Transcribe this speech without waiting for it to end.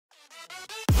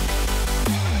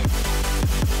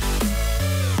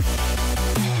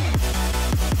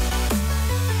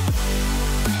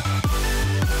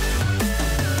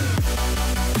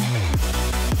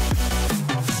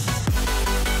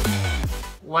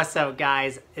What's up,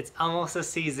 guys? It's almost a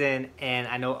season, and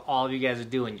I know all of you guys are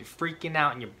doing. You're freaking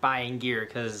out and you're buying gear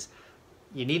because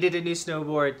you needed a new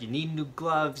snowboard, you need new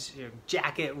gloves, your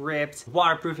jacket ripped,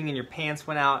 waterproofing in your pants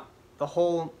went out, the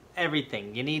whole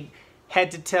everything. You need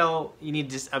head to toe, you need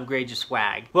to just upgrade your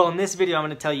swag. Well, in this video, I'm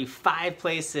gonna tell you 5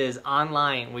 places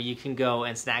online where you can go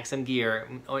and snag some gear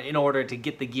in order to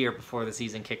get the gear before the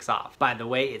season kicks off. By the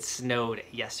way, it snowed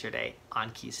yesterday on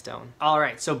Keystone. All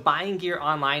right, so buying gear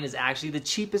online is actually the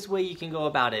cheapest way you can go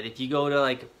about it. If you go to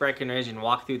like Breckenridge and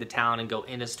walk through the town and go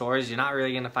into stores, you're not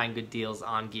really gonna find good deals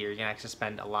on gear. You're gonna actually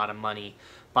spend a lot of money.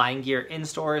 Buying gear in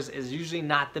stores is usually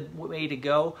not the way to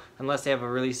go unless they have a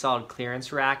really solid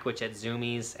clearance rack, which at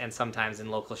Zoomies and sometimes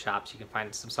in local shops you can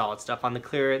find some solid stuff on the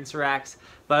clearance racks.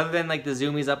 But other than like the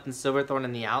Zoomies up in Silverthorne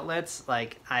and the outlets,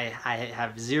 like I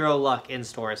have zero luck in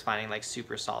stores finding like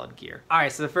super solid gear. All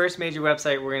right, so the first major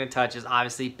website we're gonna touch is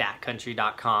obviously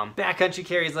backcountry.com. Backcountry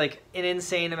carries like an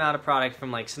insane amount of product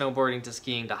from like snowboarding to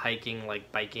skiing to hiking,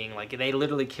 like biking, like they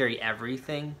literally carry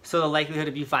everything. So the likelihood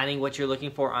of you finding what you're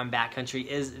looking for on Backcountry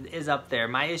is up there.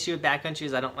 My issue with Backcountry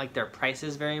is I don't like their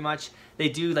prices very much. They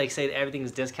do like say that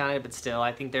everything's discounted, but still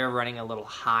I think they're running a little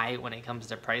high when it comes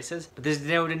to prices. But there's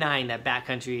no denying that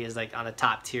Backcountry is like on the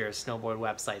top tier of snowboard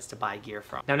websites to buy gear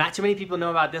from. Now, not too many people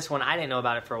know about this one. I didn't know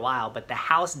about it for a while, but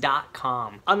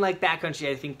thehouse.com. Unlike Backcountry,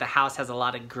 I think the House has a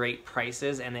lot of great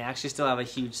prices, and they actually still have a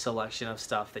huge selection of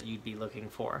stuff that you'd be looking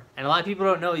for. And a lot of people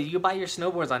don't know, you can buy your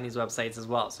snowboards on these websites as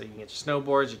well. So you can get your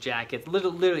snowboards, your jackets,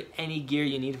 literally any gear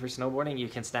you need for snowboarding, you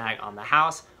can snag on the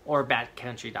House or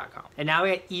backcountry.com. And now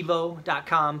we got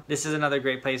evo.com. This is another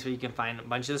great place where you can find a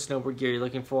bunch of the snowboard gear you're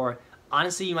looking for.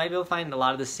 Honestly, you might be able to find a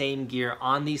lot of the same gear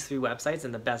on these 3 websites,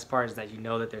 and the best part is that you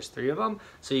know that there's 3 of them,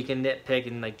 so you can nitpick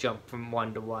and like jump from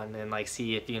one to one and like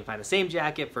see if you can find the same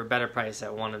jacket for a better price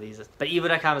at one of these. But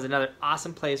evo.com is another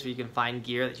awesome place where you can find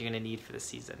gear that you're gonna need for the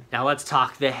season. Now let's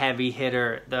talk the heavy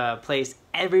hitter, the place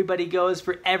everybody goes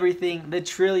for everything, the $1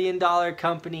 trillion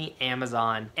company,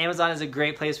 Amazon. Amazon is a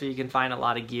great place where you can find a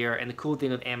lot of gear, and the cool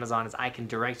thing with Amazon is I can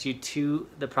direct you to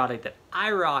the product that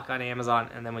I rock on Amazon,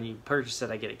 and then when you purchase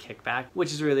it, I get a kickback,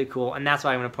 which is really cool. And that's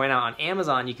why I'm gonna point out on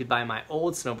Amazon, you could buy my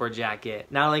old snowboard jacket.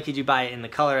 Not only could you buy it in the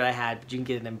color that I had, but you can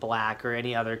get it in black or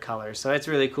any other color. So it's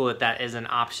really cool that that is an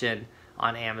option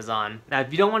on Amazon. Now,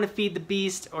 if you don't want to feed the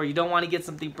beast, or you don't want to get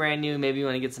something brand new, maybe you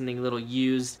want to get something a little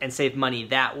used and save money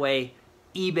that way,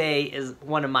 eBay is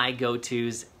one of my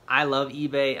go-tos. I love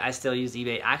eBay. I still use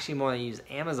eBay actually more than I use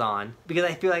Amazon because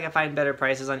I feel like I find better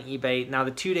prices on eBay. Now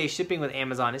the 2-day shipping with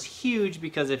Amazon is huge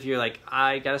because if you're like,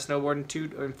 I got a snowboard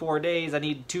in 4 days, I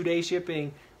need 2-day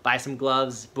shipping, buy some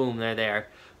gloves, boom, they're there.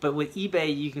 But with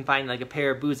eBay, you can find like a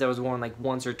pair of boots that was worn like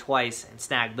once or twice and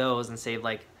snag those and save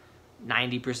like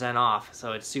 90% off.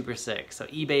 So it's super sick. So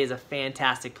eBay is a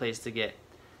fantastic place to get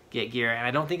gear, and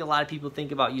I don't think a lot of people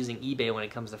think about using eBay when it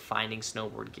comes to finding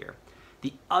snowboard gear.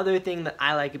 The other thing that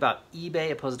I like about eBay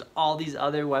opposed to all these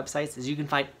other websites is you can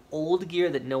find old gear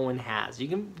that no one has. You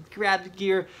can grab the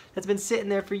gear that's been sitting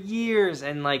there for years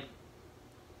and like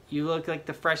you look like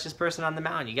the freshest person on the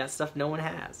mountain. You got stuff no one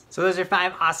has. So those are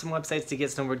 5 awesome websites to get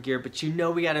snowboard gear, but you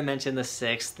know we gotta mention the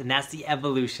 6th, and that's the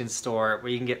Evolution store,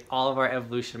 where you can get all of our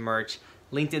Evolution merch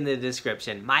linked in the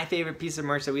description. My favorite piece of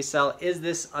merch that we sell is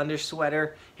this under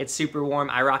sweater. It's super warm.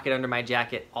 I rock it under my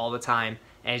jacket all the time,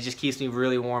 and it just keeps me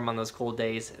really warm on those cold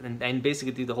days and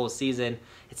basically through the whole season.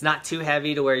 It's not too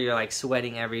heavy to where you're like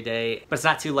sweating every day, but it's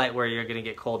not too light where you're gonna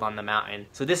get cold on the mountain.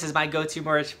 So this is my go-to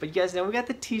merch, but you guys know we got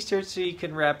the t-shirts so you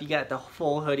can rep, you got the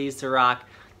full hoodies to rock.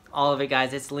 All of it,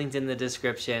 guys, it's linked in the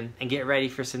description. And get ready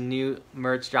for some new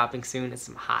merch dropping soon. It's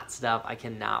some hot stuff. I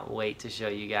cannot wait to show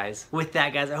you guys. With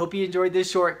that, guys, I hope you enjoyed this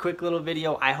short, quick little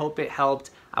video. I hope it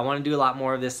helped. I want to do a lot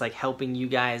more of this, like helping you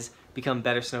guys become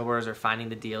better snowboarders or finding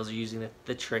the deals or using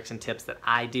the tricks and tips that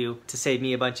I do to save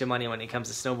me a bunch of money when it comes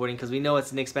to snowboarding, because we know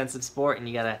it's an expensive sport and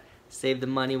you gotta save the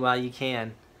money while you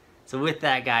can. So with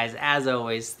that, guys, as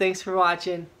always, thanks for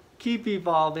watching. Keep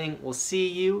evolving. We'll see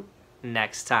you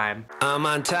next time. I'm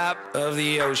on top of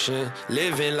the ocean,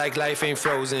 living like life ain't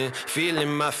frozen,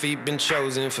 feeling my feet been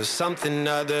chosen for something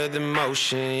other than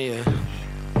motion, yeah.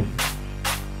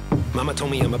 Mama told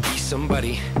me I'ma be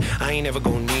somebody, I ain't never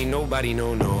gonna need nobody,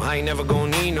 no, I ain't never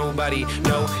gonna need nobody,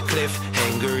 no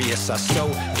cliffhanger, yes I so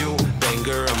do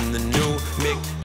banger, I'm the new Mick